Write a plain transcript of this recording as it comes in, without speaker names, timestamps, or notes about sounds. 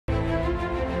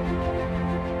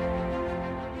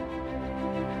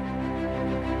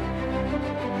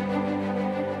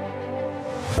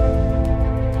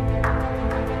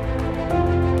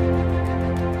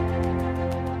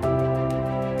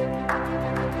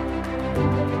Hello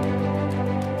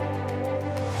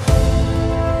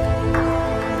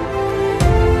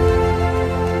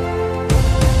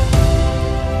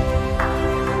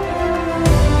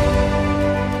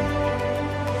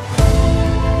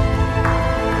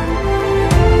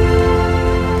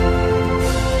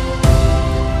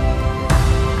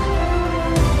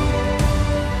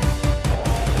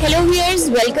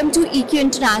viewers, welcome to EQ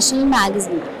International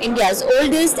Magazine, India's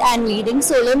oldest and leading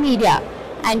solar media.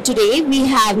 And today we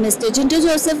have Mr. Jinto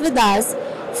Joseph with us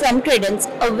from Credence.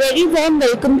 A very warm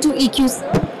welcome to EQ,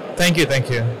 sir. Thank you, thank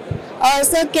you.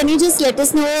 Sir, can you just let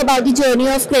us know about the journey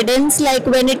of Credence, like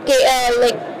when it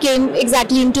came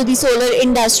exactly into the solar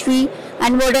industry,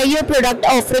 and what are your product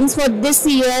offerings for this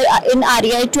year in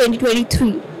REI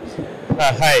 2023?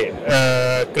 Hi,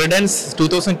 Credence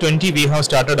 2020 we have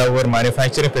started our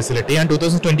manufacturing facility, and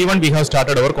 2021 we have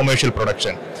started our commercial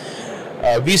production.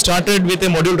 We started with a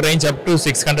module range up to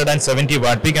 670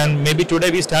 watt peak, and maybe today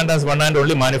we stand as one and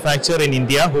only manufacturer in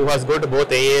India who has got both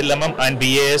ALMM and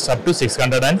BAS up to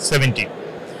 670.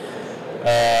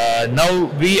 Now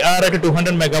we are at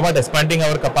 200 megawatt, expanding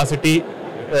our capacity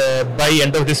by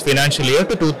end of this financial year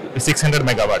to 600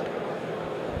 megawatt.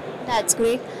 That's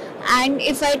great. And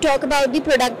if I talk about the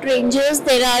product ranges,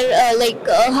 there are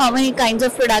how many kinds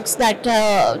of products that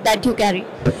you carry?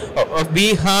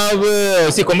 We have,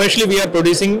 commercially we are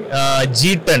producing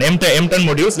G10, M10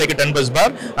 modules like a 10 bus bar,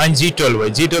 and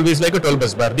G12. G12 is like a 12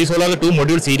 bus bar. These all are the two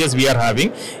module series we are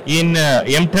having. In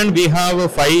M10 we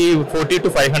have 540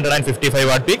 to 555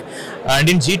 watt peak, and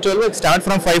in G12 it start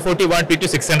from 540 watt peak to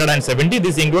 670.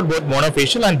 This include both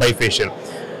monofacial and bifacial.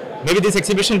 Maybe this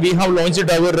exhibition we have launched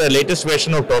our latest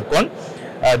version of TopCon,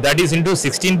 that is into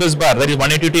 16 bus bar, that is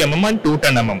 182 mm and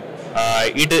 210 mm.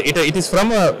 It is from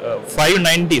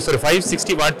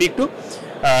 560 watt peak to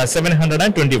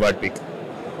 720 watt peak.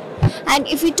 And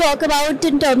if we talk about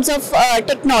in terms of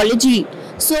technology,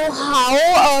 so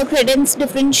how Credence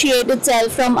differentiate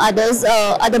itself from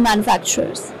other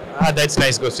manufacturers? That's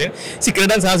nice question. See,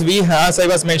 Credence, as I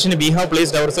was mentioning, we have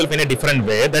placed ourselves in a different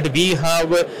way, that we have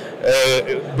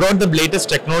brought the latest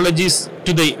technologies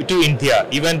to India.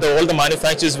 Even though all the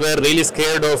manufacturers were really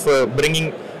scared of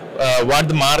bringing what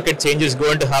the market change is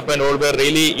going to happen, or were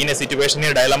really in a situation, in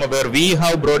a dilemma where we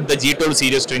have brought the G12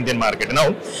 series to Indian market.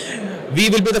 Now, we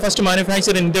will be the first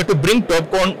manufacturer in India to bring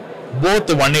TopCon both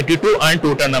 182 and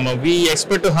 210 mm. We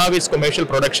expect to have its commercial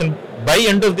production by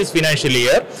end of this financial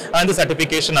year, and the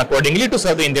certification accordingly to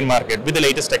serve the Indian market with the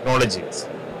latest technologies.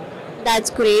 That's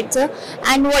great, sir.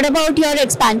 And what about your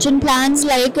expansion plans?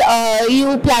 Like,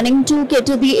 you planning to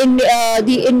cater the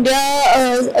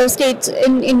India states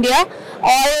in India,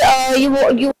 or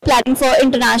you planning for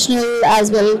international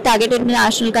as well, target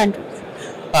international countries?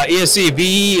 Yes, see,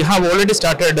 we have already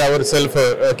started ourselves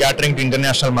catering to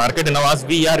international market, and now as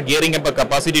we are gearing up a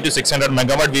capacity to 600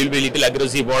 megawatt, we will be little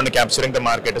aggressive on capturing the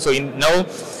market. So now,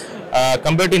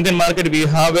 compared to Indian market, we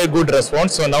have a good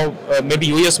response. So now, maybe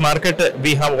US market,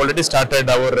 we have already started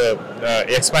our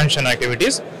expansion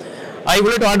activities. I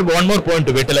would like to add one more point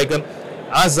to it, like.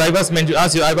 As I was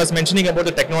mentioning about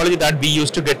the technology that we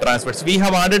used to get transfers, we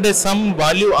have added some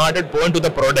value added point to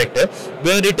the product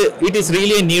where it is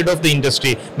really a need of the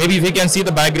industry. Maybe if we can see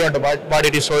the background of what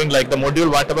it is showing, like the module,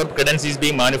 whatever Credence is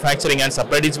being manufacturing and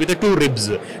supplied is with the two ribs.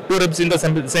 Two ribs in the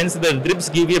sense the ribs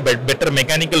give you a better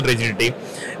mechanical rigidity.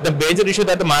 The major issue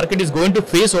that the market is going to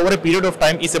face over a period of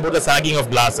time is about the sagging of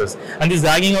glasses, and this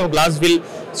sagging of glass will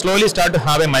slowly start to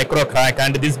have a micro crack,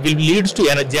 and this will lead to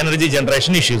energy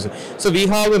generation issues. So we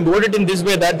have embodied in this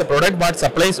way that the product what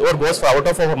supplies or goes out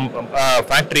of our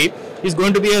factory is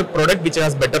going to be a product which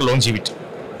has better longevity.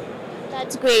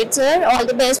 That's great, sir. All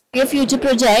the best for your future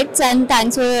projects, and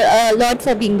thanks a lot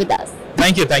for being with us.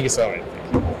 Thank you so much.